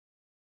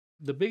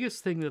The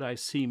biggest thing that I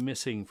see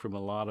missing from a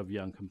lot of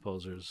young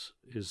composers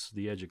is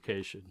the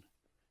education.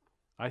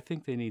 I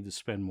think they need to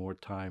spend more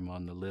time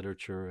on the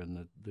literature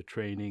and the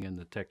training and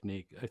the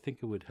technique. I think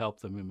it would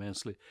help them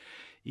immensely.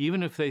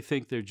 Even if they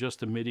think they're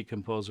just a MIDI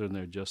composer and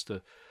they're just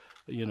an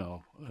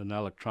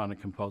electronic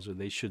composer,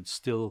 they should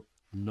still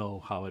know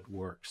how it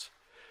works.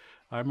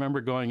 I remember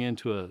going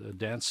into a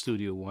dance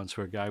studio once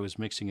where a guy was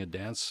mixing a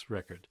dance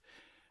record.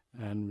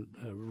 And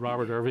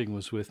Robert Irving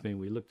was with me.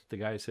 We looked at the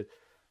guy and said,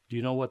 "Do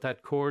you know what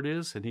that chord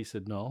is?" And he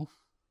said, "No."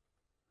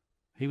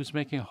 He was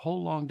making a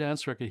whole long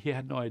dance record. He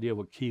had no idea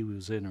what key he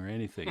was in or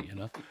anything,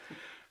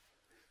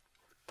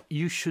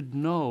 You should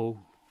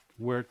know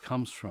where it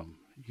comes from.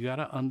 You got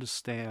to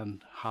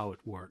understand how it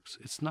works.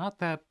 It's not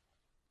that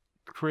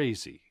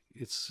crazy.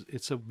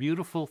 It's a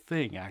beautiful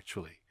thing,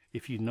 actually,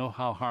 if you know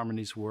how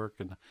harmonies work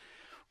and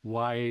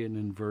why an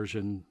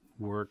inversion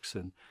works.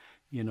 And,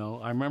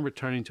 I remember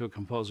turning to a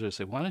composer and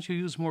say, "Why don't you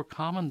use more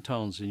common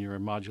tones in your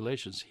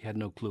modulations?" He had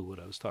no clue what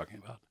I was talking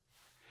about.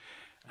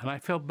 And I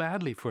felt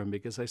badly for him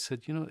because I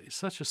said, it's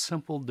such a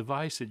simple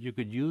device that you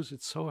could use.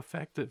 It's so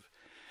effective.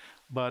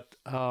 But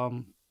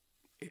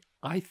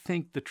I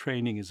think the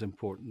training is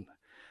important.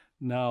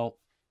 Now,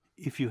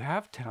 if you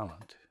have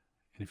talent,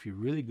 and if you're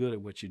really good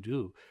at what you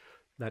do,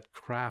 that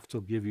craft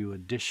will give you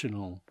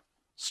additional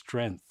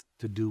strength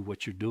to do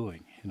what you're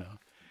doing,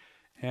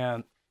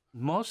 And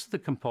most of the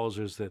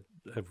composers that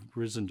have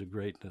risen to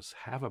greatness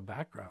have a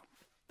background.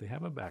 They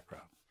have a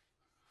background.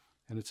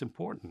 And it's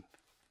important.